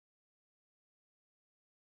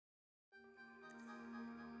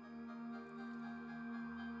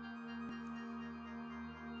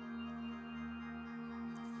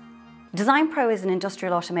DesignPro is an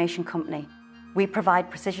industrial automation company. We provide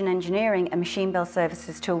precision engineering and machine build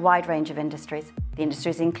services to a wide range of industries. The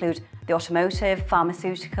industries include the automotive,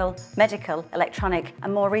 pharmaceutical, medical, electronic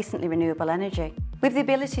and more recently renewable energy. We have the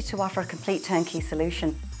ability to offer a complete turnkey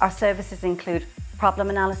solution. Our services include problem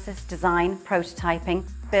analysis, design, prototyping,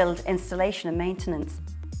 build, installation and maintenance.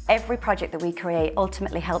 Every project that we create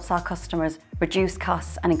ultimately helps our customers reduce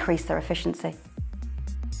costs and increase their efficiency.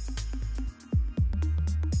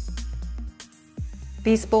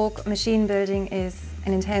 Bespoke machine building is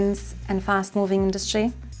an intense and fast-moving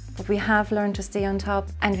industry, but we have learned to stay on top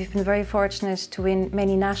and we've been very fortunate to win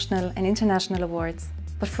many national and international awards.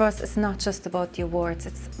 But for us, it's not just about the awards,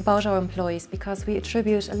 it's about our employees because we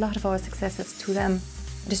attribute a lot of our successes to them.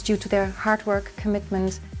 It is due to their hard work,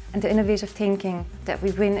 commitment and the innovative thinking that we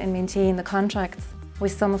win and maintain the contracts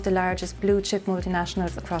with some of the largest blue-chip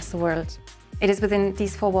multinationals across the world. It is within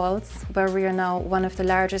these four walls where we are now one of the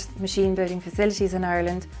largest machine building facilities in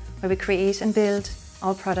Ireland, where we create and build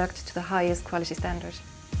our product to the highest quality standard.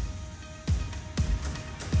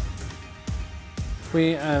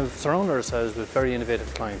 We have surrounded ourselves with very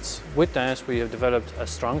innovative clients. With that, we have developed a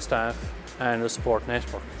strong staff and a support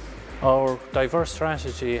network. Our diverse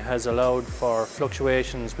strategy has allowed for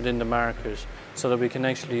fluctuations within the market so that we can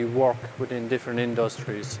actually work within different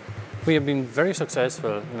industries. We have been very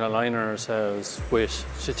successful in aligning ourselves with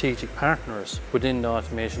strategic partners within the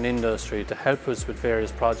automation industry to help us with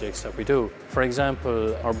various projects that we do. For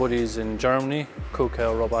example, our buddies in Germany,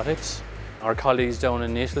 KUKA Robotics, our colleagues down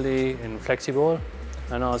in Italy in Flexibol,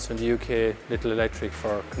 and also in the UK, Little Electric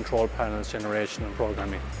for control panels generation and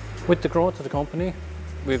programming. With the growth of the company,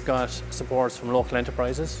 we've got supports from local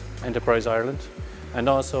enterprises, Enterprise Ireland, and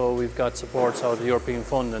also we've got supports out of the European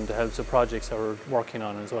funding to help the projects that we're working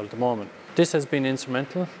on as well at the moment. This has been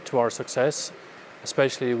instrumental to our success,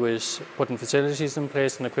 especially with putting facilities in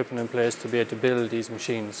place and equipment in place to be able to build these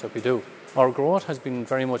machines that we do. Our growth has been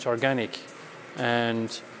very much organic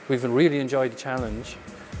and we've really enjoyed the challenge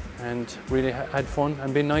and really had fun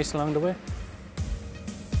and been nice along the way.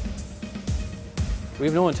 We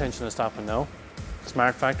have no intention of stopping now.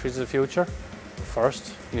 Smart factories of the future.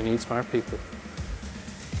 First, you need smart people.